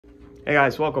Hey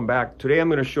guys, welcome back. Today I'm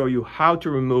going to show you how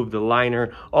to remove the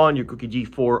liner on your Cookie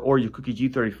G4 or your Cookie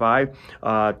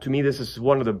G35. To me, this is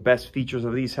one of the best features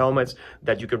of these helmets,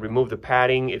 that you can remove the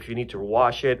padding if you need to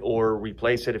wash it or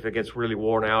replace it if it gets really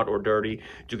worn out or dirty.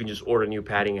 You can just order new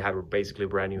padding and have basically a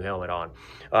brand new helmet on.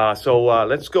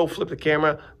 Let's go flip the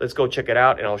camera. Let's go check it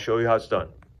out and I'll show you how it's done.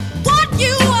 What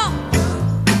you want?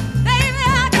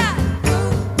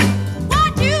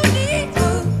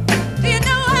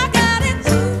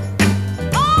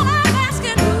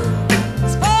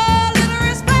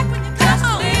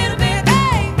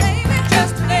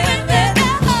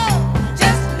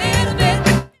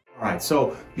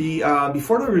 So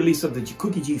before the release of the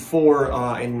Cookie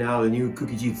G4 and now the new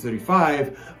Cookie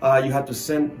G35, you have to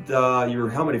send your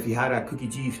helmet. If you had a Cookie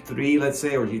G3, let's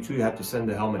say, or G2, you have to send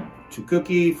the helmet to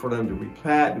Cookie for them to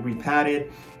repad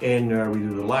it and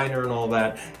redo the liner and all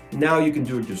that. Now you can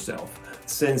do it yourself.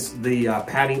 Since the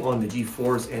padding on the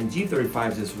G4s and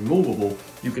G35s is removable,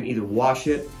 you can either wash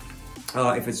it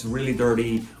if it's really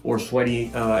dirty or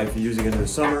sweaty if you're using it in the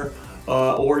summer.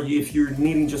 Or if you're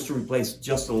needing just to replace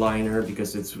just a liner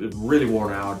because it's really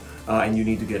worn out and you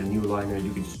need to get a new liner,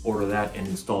 you can just order that and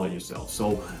install it yourself.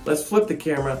 So let's flip the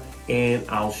camera and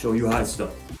I'll show you how it's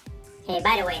done. Hey,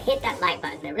 by the way, hit that like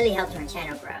button. It really helps our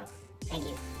channel grow. Thank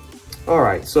you. All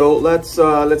right, so let's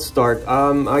start.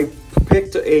 I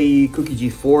picked a Cookie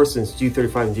G4 since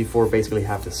G35 and G4 basically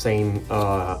have the same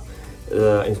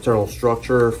internal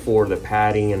structure for the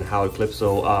padding and how it clips.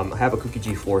 So I have a Cookie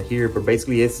G4 here, but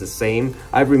basically it's the same.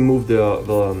 I've removed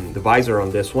the visor on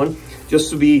this one just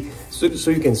to be so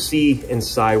you can see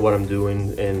inside what I'm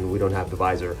doing and we don't have the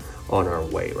visor on our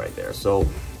way right there. So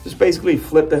just basically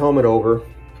flip the helmet over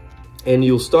and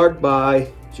you'll start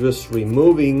by just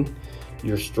removing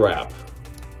your strap.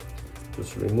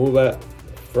 Just remove that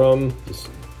from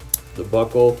the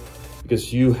buckle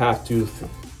because you have to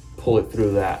pull it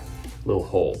through that little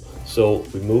hole. So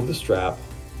remove the strap,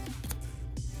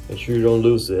 make sure you don't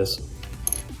lose this.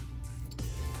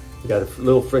 You got a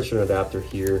little friction adapter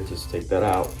here, just take that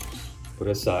out, put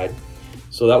it aside.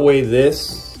 So that way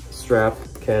this strap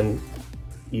can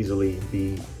easily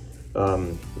be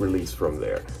released from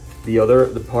there.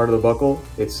 The part of the buckle,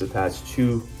 it's attached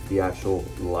to the actual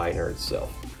liner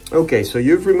itself. Okay, so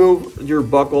you've removed your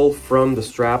buckle from the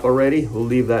strap already. We'll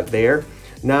leave that there.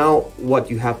 Now, what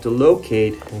you have to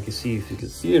locate, and you can see, if you can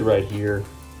see it right here,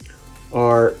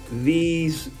 are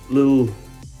these little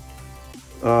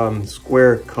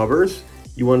square covers.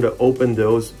 You want to open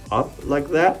those up like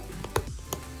that.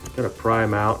 Gotta pry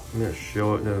them out. I'm gonna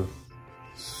show it, I'm gonna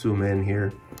zoom in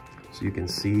here so you can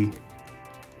see.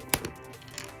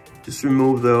 Just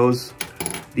remove those.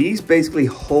 These basically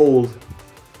hold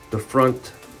the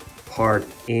front part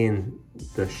in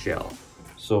the shell.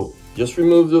 So just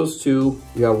remove those two.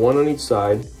 You have one on each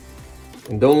side,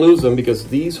 and don't lose them because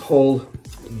these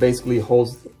basically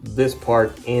holds this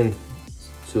part in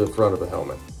to the front of the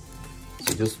helmet.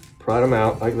 So just pry them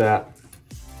out like that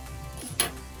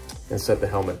and set the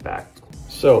helmet back.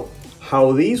 So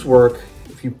how these work,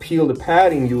 if you peel the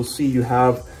padding, you'll see you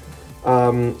have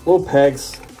little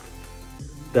pegs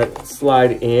that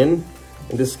slide in.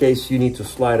 In this case, you need to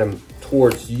slide them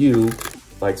towards you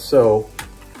like so.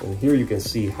 And here you can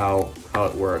see how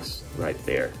it works right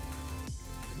there.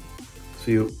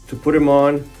 So to put them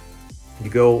on,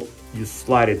 you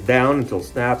slide it down until it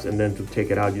snaps, and then to take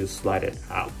it out, you slide it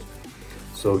out.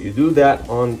 So you do that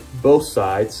on both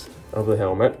sides of the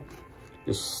helmet.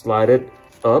 Just slide it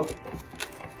up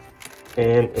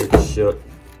and it should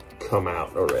come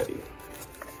out already.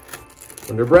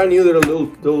 When they're brand new, they're a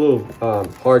little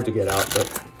hard to get out,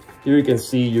 but here you can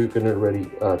see you can already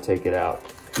take it out.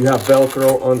 You have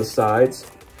Velcro on the sides.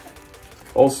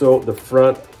 Also, the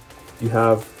front, you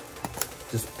have,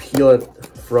 just peel it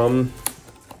from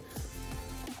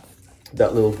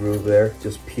that little groove there.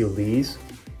 Just peel these.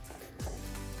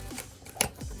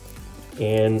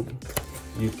 And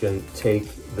you can take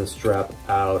the strap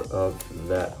out of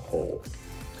that hole.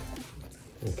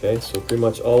 Okay, so pretty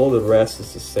much all the rest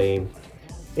is the same.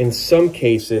 In some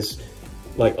cases,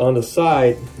 like on the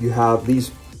side, you have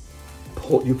these,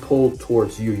 you pull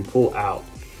towards you pull out.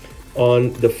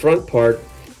 On the front part,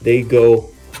 they go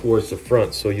towards the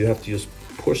front, so you have to just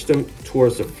push them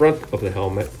towards the front of the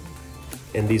helmet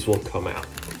and these will come out.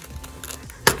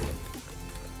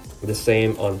 The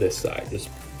same on this side, just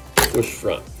push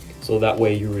front, so that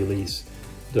way you release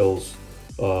those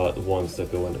the ones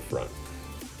that go in the front.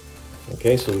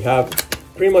 Okay, so we have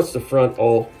pretty much the front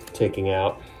all taking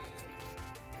out.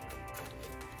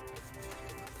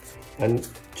 And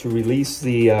to release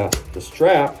the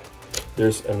strap,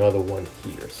 there's another one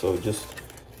here. So just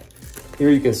here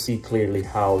you can see clearly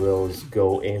how those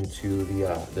go into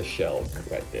the shell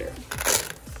right there.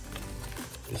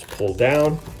 Just pull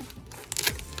down,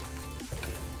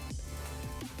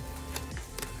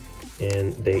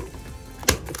 and they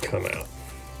come out.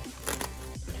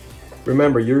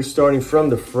 Remember, you're starting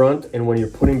from the front, and when you're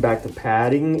putting back the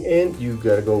padding in, you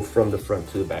gotta go from the front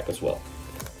to the back as well.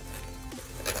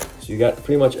 So you got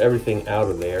pretty much everything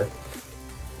out of there.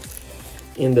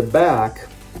 In the back,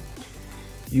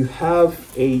 you have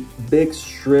a big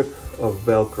strip of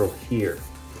Velcro here.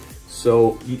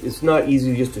 So it's not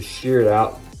easy just to shear it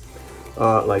out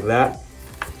like that.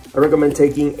 I recommend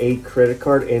taking a credit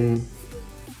card and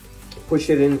push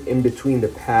it in between the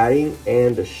padding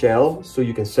and the shell so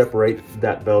you can separate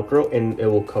that Velcro, and it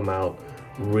will come out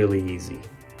really easy.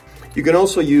 You can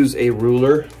also use a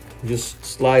ruler, just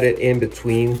slide it in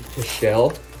between the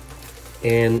shell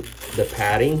and the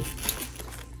padding,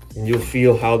 and you'll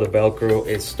feel how the Velcro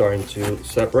is starting to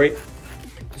separate.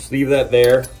 Just leave that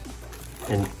there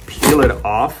and peel it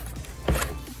off.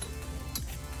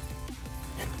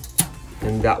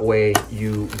 And that way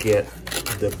you get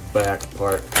the back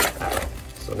part out.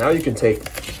 So now you can take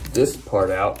this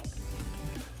part out,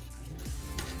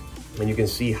 and you can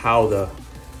see how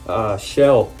the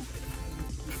shell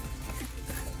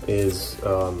is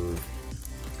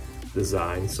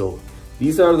designed. So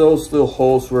these are those little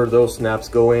holes where those snaps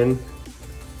go in.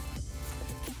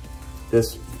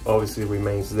 This obviously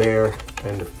remains there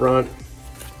in the front.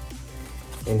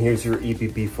 And here's your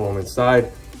EPP foam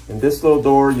inside. And this little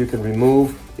door you can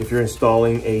remove if you're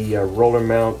installing a roller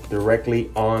mount directly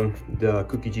on the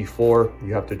Cookie G4.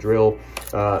 You have to drill.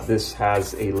 This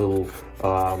has a little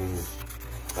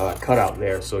cutout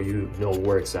there, so you know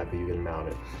where exactly you can mount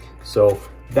it. So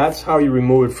that's how you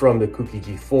remove it from the Cookie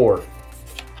G4.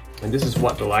 And this is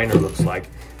what the liner looks like.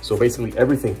 So basically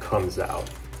everything comes out,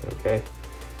 okay?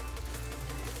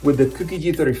 With the Cookie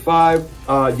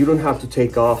G35, you don't have to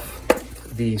take off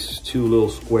these two little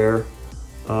square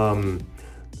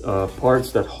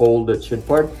parts that hold the chin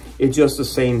part. It's just the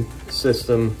same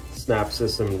system, snap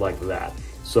system like that.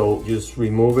 So just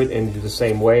remove it and do the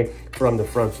same way from the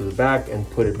front to the back and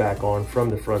put it back on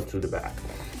from the front to the back.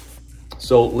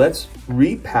 So let's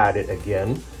re-pad it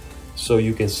again so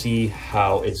you can see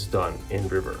how it's done in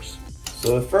reverse.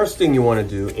 So the first thing you want to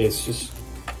do is just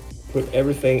put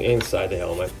everything inside the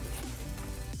helmet.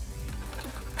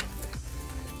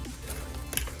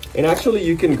 And actually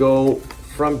you can go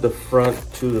from the front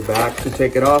to the back to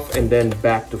take it off, and then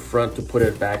back to front to put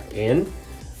it back in.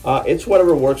 It's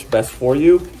whatever works best for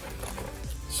you.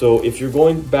 So if you're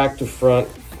going back to front,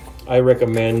 I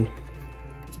recommend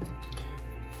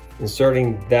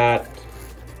inserting that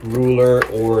ruler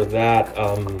or that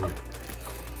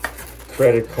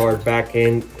credit card back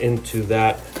into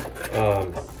that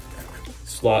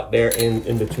slot there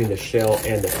in between the shell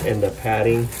and the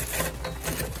padding,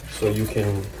 so you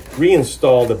can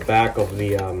reinstall the back of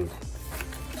the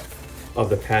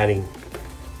padding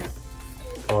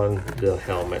on the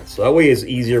helmet. So that way it's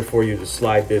easier for you to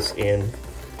slide this in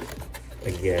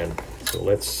again. So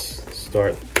let's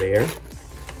start there.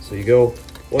 So you go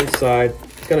one side.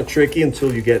 It's kind of tricky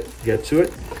until you get to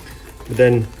it. But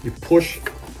then you push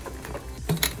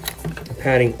the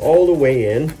padding all the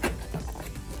way in.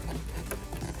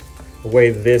 The way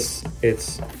this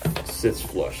sits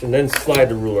flush, and then slide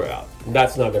the ruler out.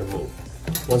 That's not going to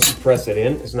move. Once you press it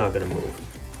in, it's not going to move.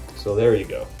 So there you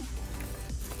go.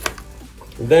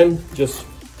 And then just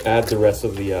add the rest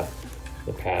of the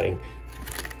padding.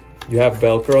 You have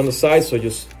Velcro on the side, so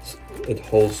it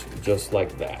holds just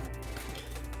like that.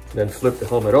 Then flip the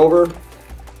helmet over,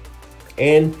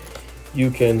 and you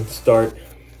can start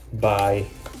by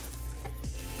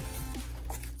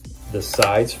the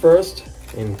sides first.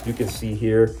 And you can see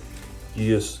here,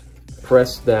 you just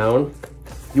press down.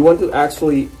 You want to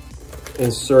actually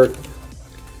insert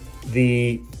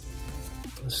the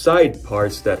side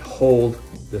parts that hold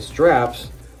the straps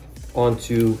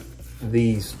onto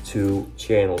these two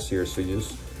channels here. So you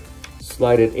just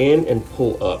slide it in and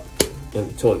pull up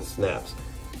until it snaps.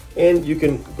 And you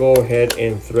can go ahead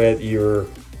and thread your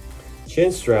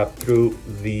chin strap through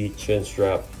the chin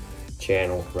strap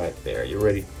channel right there. You're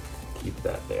ready to keep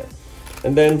that there.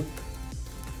 And then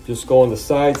just go on the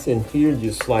sides in here,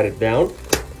 just slide it down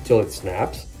until it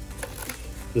snaps.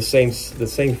 The same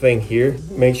thing here.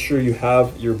 Make sure you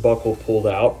have your buckle pulled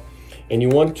out, and you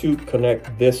want to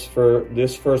connect this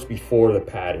first before the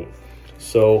padding.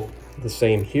 So the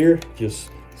same here,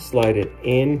 just slide it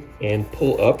in and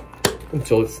pull up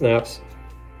until it snaps.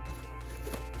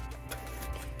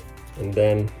 And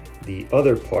then the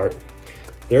other part,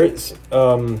 there's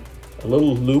a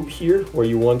little loop here where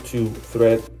you want to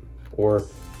thread or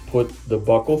put the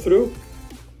buckle through.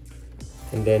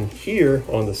 And then here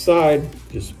on the side,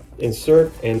 just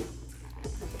insert and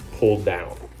pull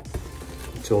down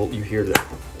until you hear the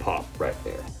pop right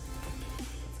there.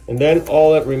 And then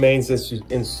all that remains is to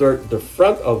insert the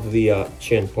front of the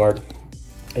chin part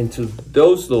into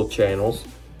those little channels.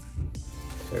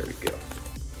 There we go.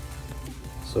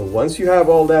 So once you have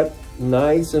all that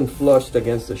nice and flushed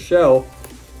against the shell,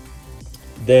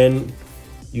 then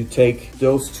you take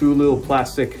those two little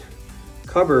plastic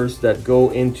covers that go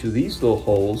into these little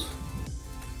holes.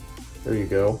 There you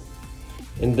go.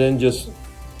 And then just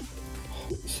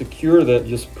secure that,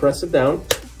 just press it down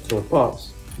so it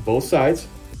pops, both sides.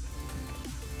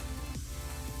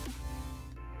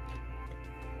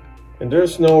 And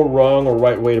there's no wrong or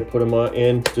right way to put them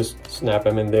in, just snap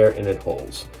them in there and it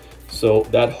holds. So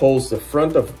that holds the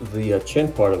front of the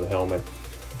chin part of the helmet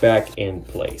back in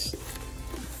place.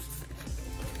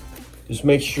 Just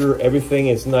make sure everything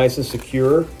is nice and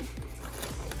secure.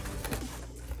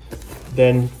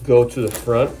 Then go to the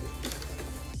front.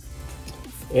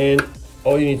 And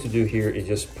all you need to do here is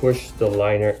just push the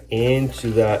liner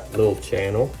into that little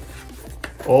channel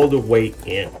all the way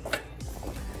in.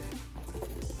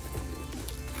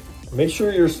 Make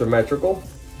sure you're symmetrical,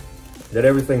 that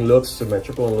everything looks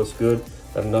symmetrical and looks good,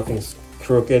 that nothing's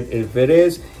crooked. If it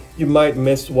is, you might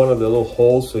miss one of the little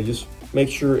holes, so just make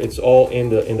sure it's all in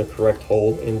the correct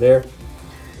hole in there.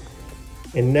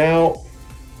 And now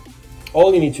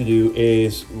all you need to do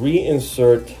is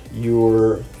reinsert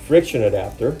your friction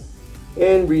adapter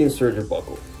and reinsert your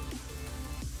buckle.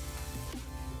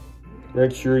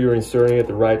 Make sure you're inserting it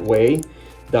the right way.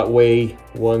 That way,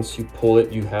 once you pull it,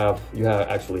 you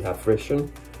actually have friction,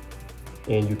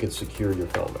 and you can secure your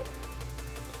helmet.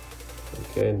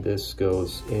 Okay, and this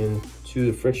goes into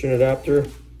the friction adapter.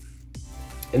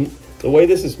 And the way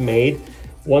this is made,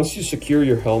 once you secure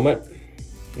your helmet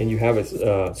and you have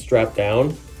it strapped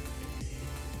down,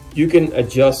 you can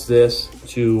adjust this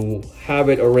to have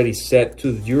it already set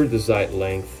to your desired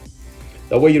length.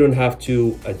 That way you don't have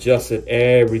to adjust it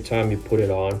every time you put it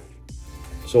on.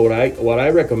 So what I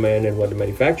recommend, and what the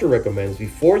manufacturer recommends,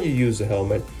 before you use the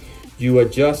helmet, you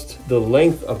adjust the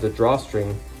length of the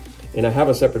drawstring. And I have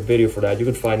a separate video for that. You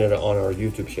can find it on our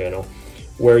YouTube channel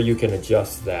where you can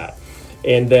adjust that.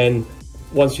 And then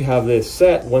once you have this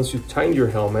set, once you've tightened your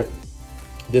helmet,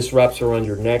 this wraps around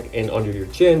your neck and under your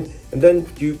chin. And then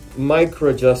you micro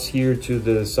adjust here to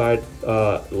the side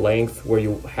length where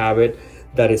you have it,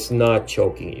 that it's not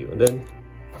choking you. And then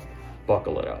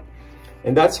buckle it up.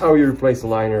 And that's how you replace the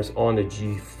liners on the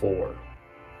G4.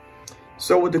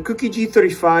 So with the Cookie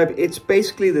G35, it's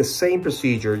basically the same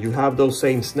procedure. You have those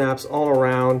same snaps all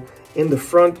around. In the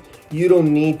front, you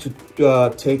don't need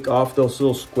to take off those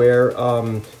little square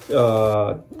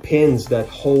pins that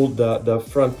hold the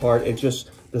front part. It's just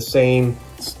the same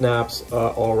snaps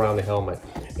all around the helmet.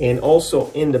 And also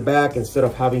in the back, instead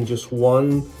of having just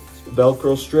one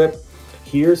Velcro strip,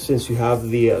 here, since you have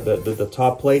the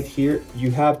top plate here,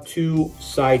 you have two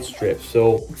side strips.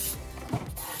 So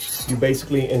you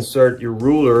basically insert your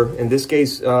ruler, in this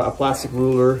case a plastic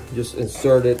ruler, just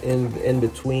insert it in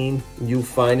between. You'll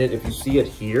find it, if you see it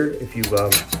here, if you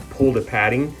pull the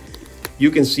padding, you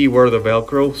can see where the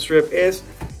Velcro strip is,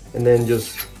 and then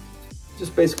just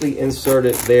basically insert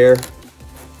it there.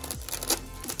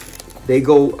 They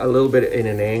go a little bit in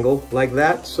an angle like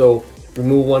that, so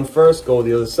remove one first, go to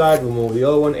the other side, remove the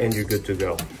other one, and you're good to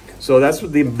go. So that's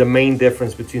what the main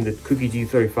difference between the Cookie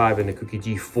G35 and the Cookie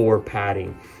G4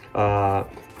 padding.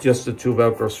 Just the two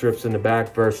Velcro strips in the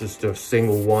back versus the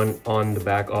single one on the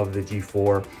back of the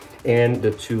G4, and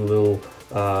the two little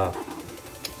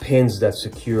pins that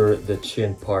secure the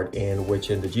chin part in, which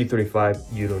in the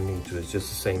G35 you don't need to. It's just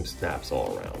the same snaps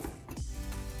all around.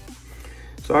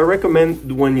 So I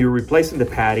recommend when you're replacing the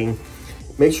padding,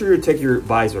 make sure you take your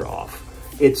visor off.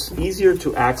 It's easier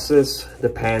to access the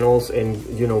panels and,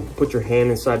 you know, put your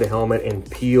hand inside the helmet and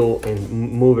peel and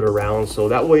move it around. So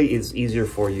that way it's easier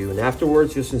for you. And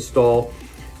afterwards, just install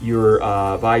your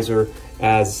visor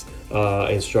as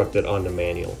instructed on the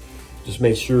manual. Just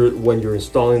make sure when you're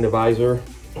installing the visor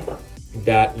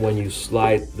that when you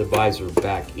slide the visor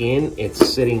back in,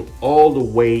 it's sitting all the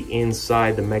way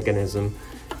inside the mechanism.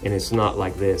 And it's not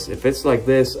like this. If it's like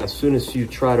this, as soon as you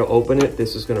try to open it,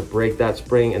 this is gonna break that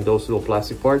spring and those little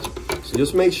plastic parts. So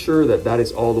just make sure that that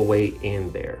is all the way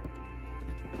in there.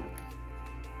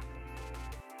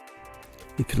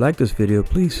 If you like this video,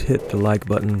 please hit the like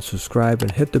button, subscribe, and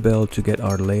hit the bell to get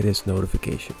our latest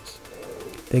notifications.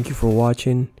 Thank you for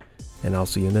watching, and I'll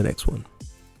see you in the next one.